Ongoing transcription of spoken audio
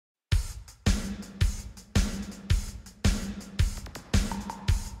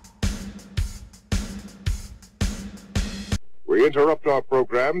We interrupt our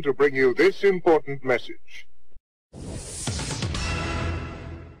program to bring you this important message.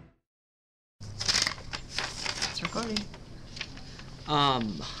 It's recording.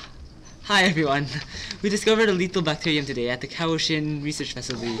 Hi everyone. We discovered a lethal bacterium today at the Kaoshin Research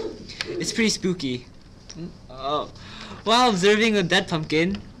Facility. It's pretty spooky. While observing a dead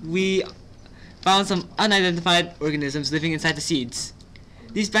pumpkin, we found some unidentified organisms living inside the seeds.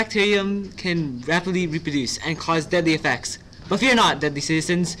 These bacterium can rapidly reproduce and cause deadly effects. But fear not, deadly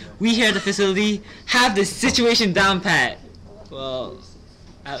citizens. We here at the facility have this situation down pat. Well,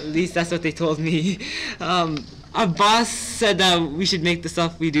 at least that's what they told me. Our boss said that we should make the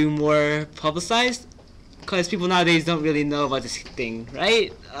stuff we do more publicized, because people nowadays don't really know about this thing,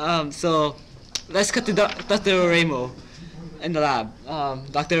 right? So let's cut to Dr. Ramo in the lab.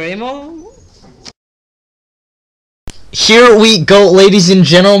 Dr. Ramo? Here we go, ladies and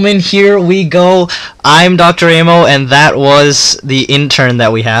gentlemen, here we go. I'm Dr. Ramo, and that was the intern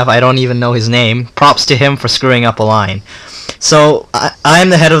that we have. I don't even know his name. Props to him for screwing up a line. So, I'm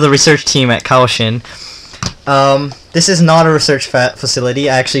the head of the research team at Kaoshin. This is not a research facility.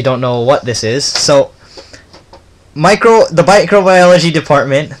 I actually don't know what this is. So, the microbiology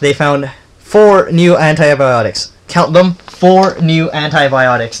department, they found 4 new antibiotics. Count them, 4 new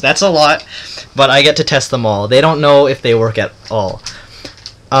antibiotics. That's a lot, but I get to test them all. They don't know if they work at all.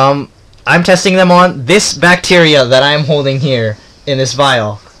 I'm testing them on this bacteria that I'm holding here in this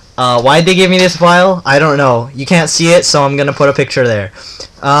vial. Why'd they give me this vial? I don't know. You can't see it, so I'm gonna put a picture there.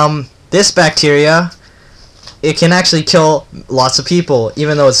 This bacteria, it can actually kill lots of people,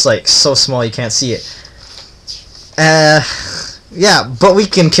 even though it's like so small you can't see it. Yeah, but we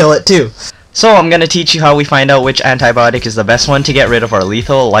can kill it too. So I'm gonna teach you how we find out which antibiotic is the best one to get rid of our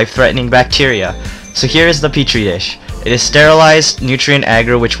lethal, life-threatening bacteria. So here is the petri dish. It is sterilized nutrient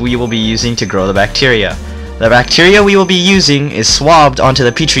agar which we will be using to grow the bacteria. The bacteria we will be using is swabbed onto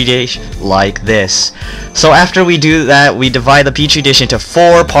the petri dish like this. So after we do that, we divide the petri dish into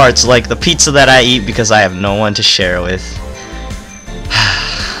 4 parts like the pizza that I eat because I have no one to share with.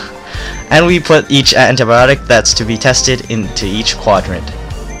 And we put each antibiotic that's to be tested into each quadrant.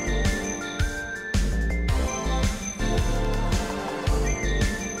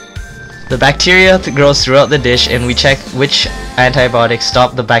 The bacteria grows throughout the dish, and we check which antibiotics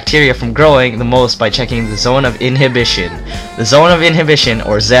stop the bacteria from growing the most by checking the zone of inhibition. The zone of inhibition,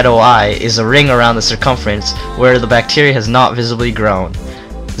 or ZOI, is a ring around the circumference where the bacteria has not visibly grown.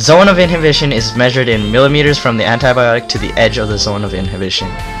 Zone of inhibition is measured in millimeters from the antibiotic to the edge of the zone of inhibition.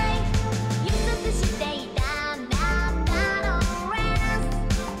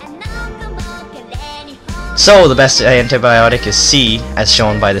 So, the best antibiotic is C, as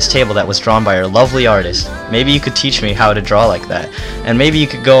shown by this table that was drawn by our lovely artist. Maybe you could teach me how to draw like that. And maybe you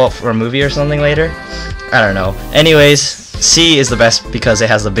could go up for a movie or something later? I don't know. Anyways, C is the best because it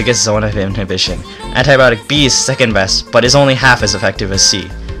has the biggest zone of inhibition. Antibiotic B is second best, but is only half as effective as C.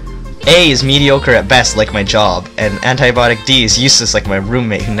 A is mediocre at best, like my job, and antibiotic D is useless like my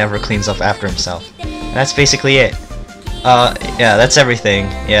roommate who never cleans up after himself. And that's basically it. Yeah, that's everything.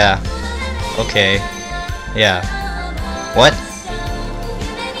 Yeah. Okay. Yeah. What?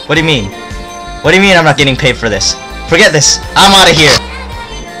 What do you mean? What do you mean I'm not getting paid for this? Forget this. I'm out of here.